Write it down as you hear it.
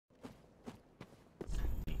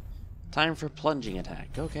Time for plunging attack.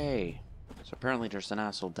 Okay. So apparently there's an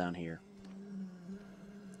asshole down here.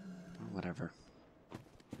 Whatever.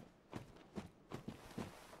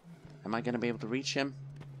 Am I gonna be able to reach him?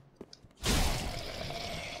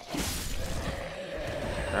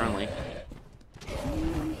 Apparently.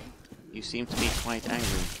 You seem to be quite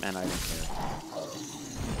angry, and I don't care.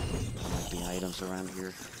 There might be items around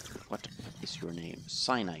here. What is your name?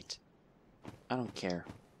 Cyanite. I don't care.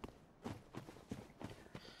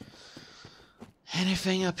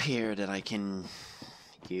 Anything up here that I can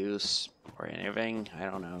use? Or anything? I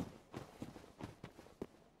don't know.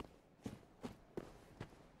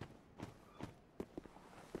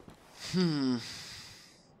 Oh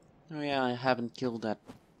yeah, I haven't killed that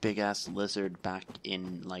big-ass lizard back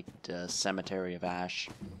in, like, the Cemetery of Ash.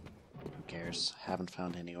 Who cares? Haven't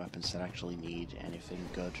found any weapons that actually need anything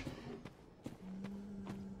good.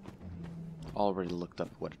 Already looked up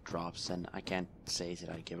what it drops, and I can't say that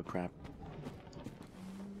I give a crap.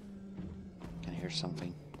 Can I hear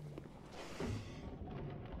something?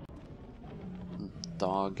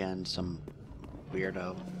 Dog and some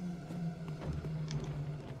weirdo.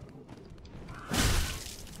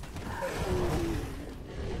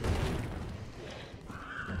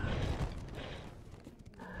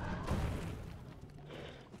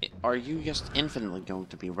 Are you just infinitely going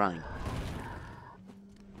to be running?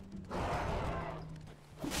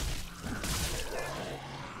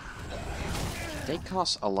 They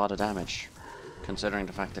cause a lot of damage, considering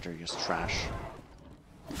the fact that they're just trash.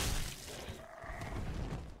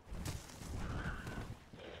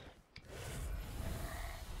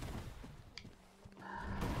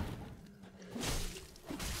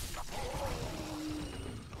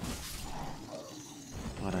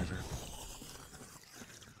 Whatever.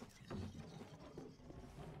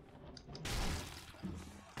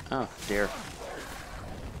 Oh, dear.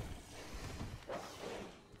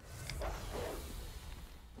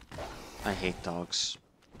 I hate dogs.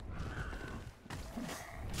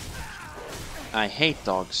 I hate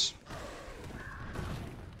dogs.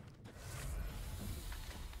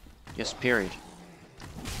 Yes, period.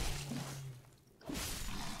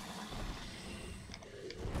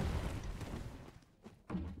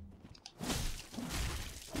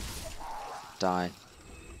 Die.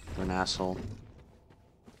 You're an asshole.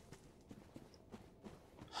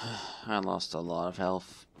 I lost a lot of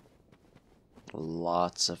health.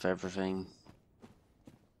 Lots of everything.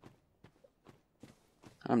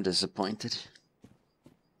 I'm disappointed.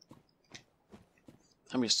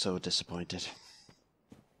 I'm just so disappointed.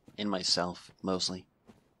 In myself, mostly.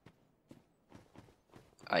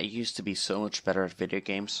 I used to be so much better at video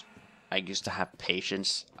games. I used to have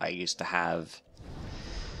patience. I used to have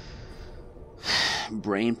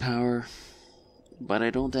brain power. But I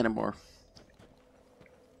don't anymore.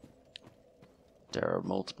 There are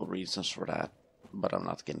multiple reasons for that, but I'm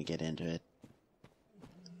not going to get into it.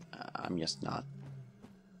 I'm just not.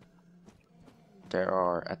 There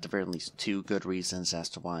are, at the very least, 2 good reasons as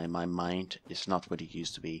to why my mind is not what it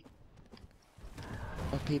used to be.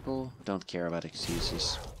 But people don't care about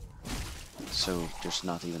excuses. So there's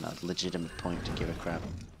not even a legitimate point to give a crap.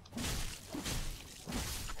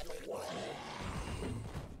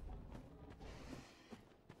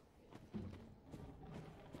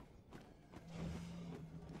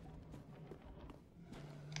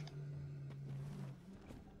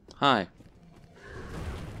 Hi.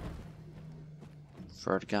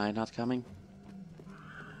 Third guy not coming?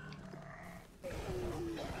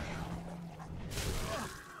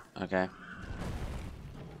 Okay.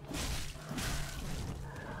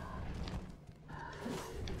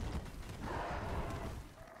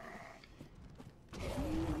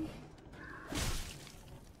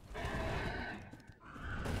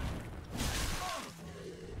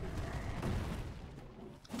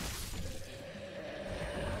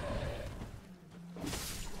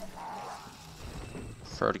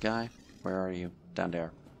 Third guy, where are you? Down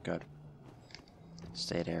there. Good.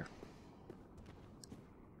 Stay there.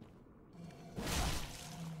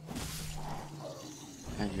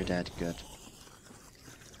 And you're dead. Good.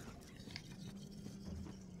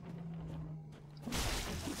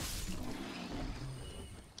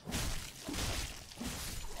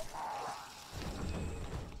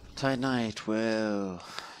 Tight night. Whoa.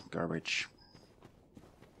 Garbage.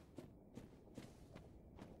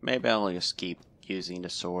 Maybe I'll just keep using the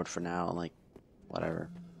sword for now, like, whatever.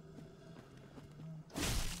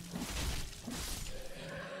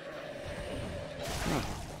 Oh,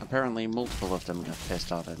 apparently multiple of them got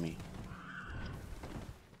pissed off at me.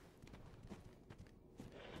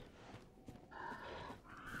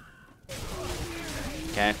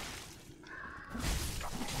 Okay.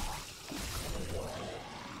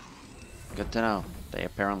 Good to know. They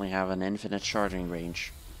apparently have an infinite charging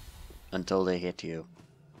range until they hit you.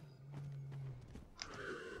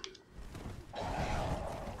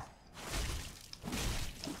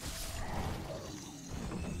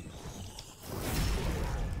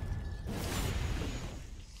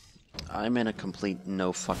 I'm in a complete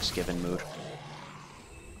no fucks given mood.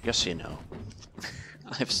 Just so you know.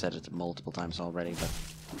 I've said it multiple times already, but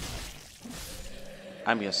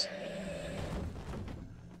I'm just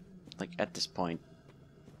like at this point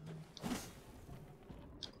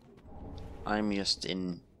I'm just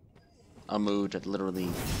in a mood that literally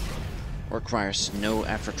requires no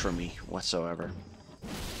effort from me whatsoever.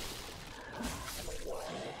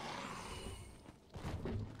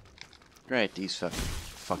 Great, these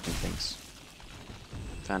fucking things.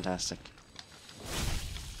 Fantastic.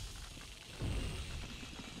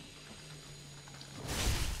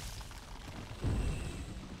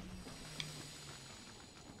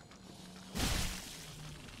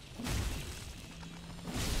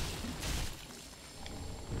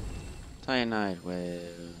 Cyanide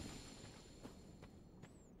with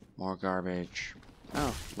more garbage.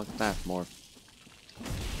 Oh, look at that, more.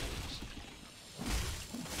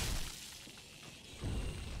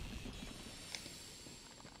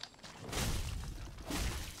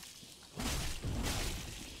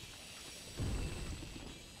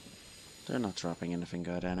 They're not dropping anything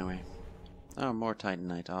good anyway. Oh, more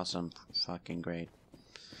Titanite. Awesome. Fucking great.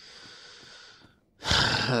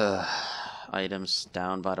 Items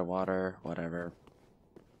down by the water. Whatever.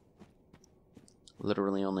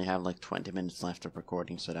 Literally only have like 20 minutes left of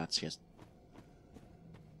recording, so that's just...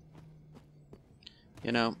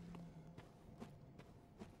 You know...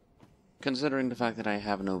 Considering the fact that I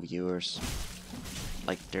have no viewers,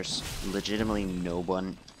 like there's legitimately no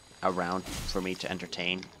one around for me to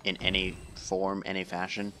entertain in any form, any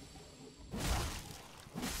fashion.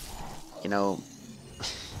 You know,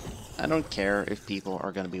 I don't care if people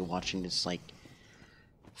are going to be watching this like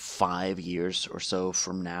 5 years or so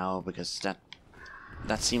from now, because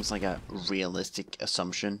that seems like a realistic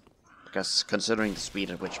assumption, because considering the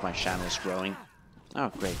speed at which my channel is growing.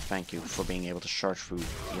 Oh great, thank you for being able to charge through,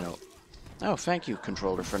 you know. Oh, thank you,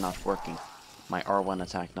 controller, for not working. My R1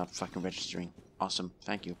 attack not fucking registering. Awesome,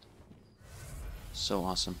 thank you. So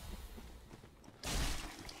awesome.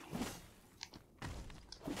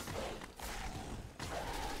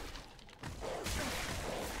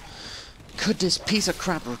 Could this piece of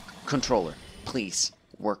crap controller please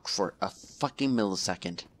work for a fucking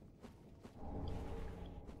millisecond?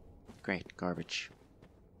 Great, garbage.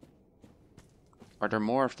 Are there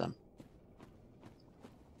more of them?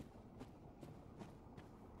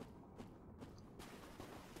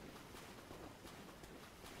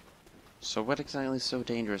 So what exactly is so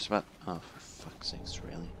dangerous about... Oh, for fuck's sakes,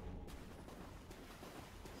 really?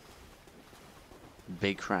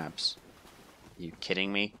 Big crabs. Are you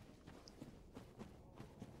kidding me?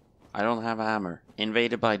 I don't have a hammer.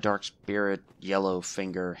 Invaded by Dark Spirit, Yellow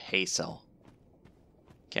Finger, Hazel.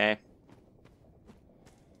 Okay?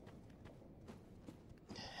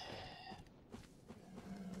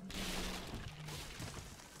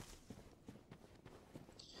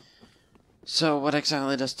 So what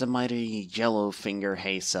exactly does the mighty Yellow Finger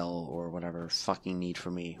Hazel or whatever fucking need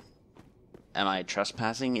from me? Am I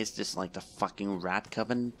trespassing? Is this like the fucking Rat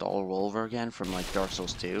Covenant all over again from like Dark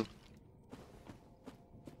Souls 2?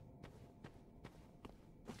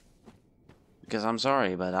 Because I'm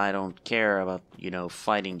sorry, but I don't care about, you know,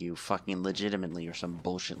 fighting you fucking legitimately or some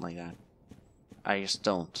bullshit like that. I just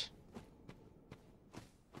don't.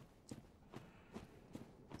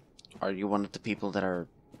 Are you one of the people that are...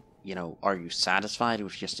 You know, are you satisfied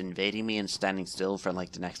with just invading me and standing still for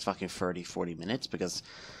like the next fucking 30-40 minutes? Because,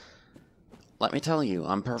 let me tell you,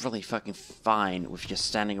 I'm perfectly fucking fine with just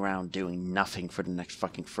standing around doing nothing for the next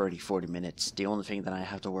fucking 30-40 minutes. The only thing that I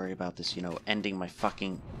have to worry about is, you know, ending my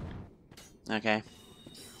fucking... Okay.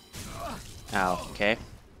 Ow, okay.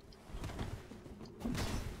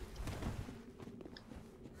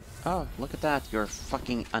 Oh, look at that, your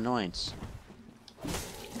fucking annoyance.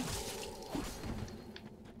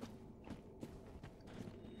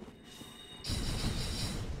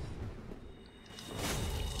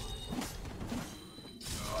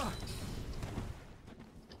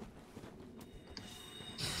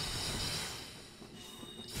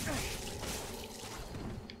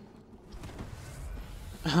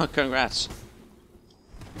 Oh, congrats.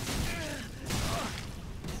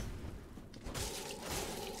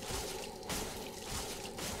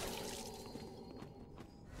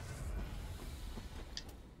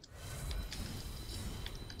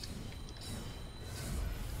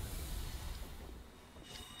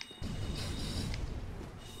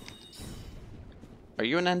 Are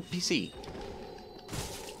you an NPC?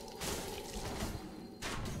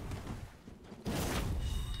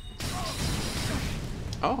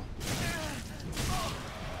 Oh.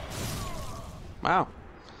 Wow.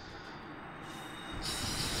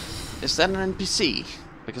 Is that an NPC?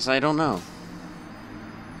 Because I don't know.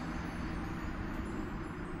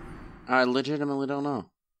 I legitimately don't know.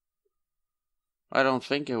 I don't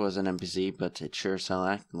think it was an NPC, but it sure as hell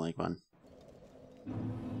acted like one.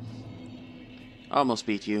 Almost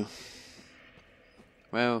beat you.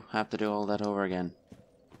 Well, have to do all that over again.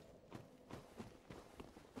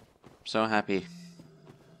 So happy.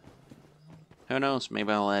 Who knows,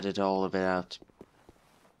 maybe I'll edit all of it out.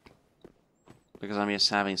 Because I'm just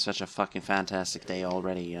having such a fucking fantastic day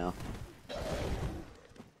already, you know?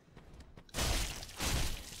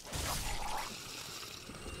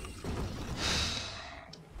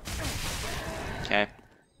 Okay.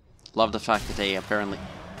 Love the fact that they apparently...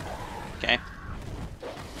 Okay.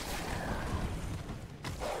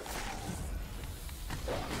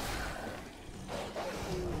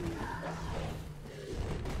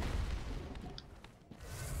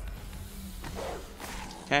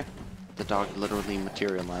 Okay. The dog literally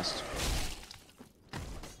materialized.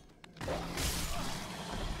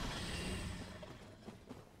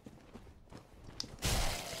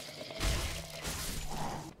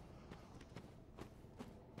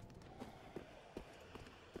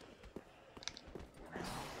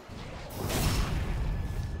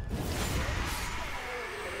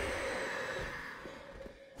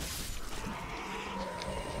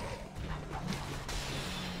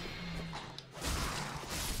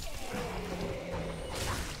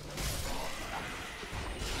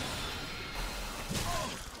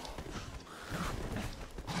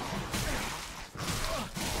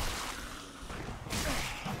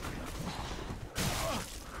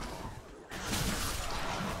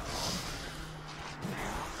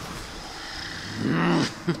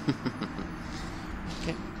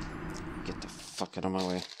 Okay. Get the fuck out of my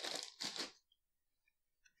way.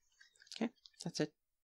 Okay, that's it.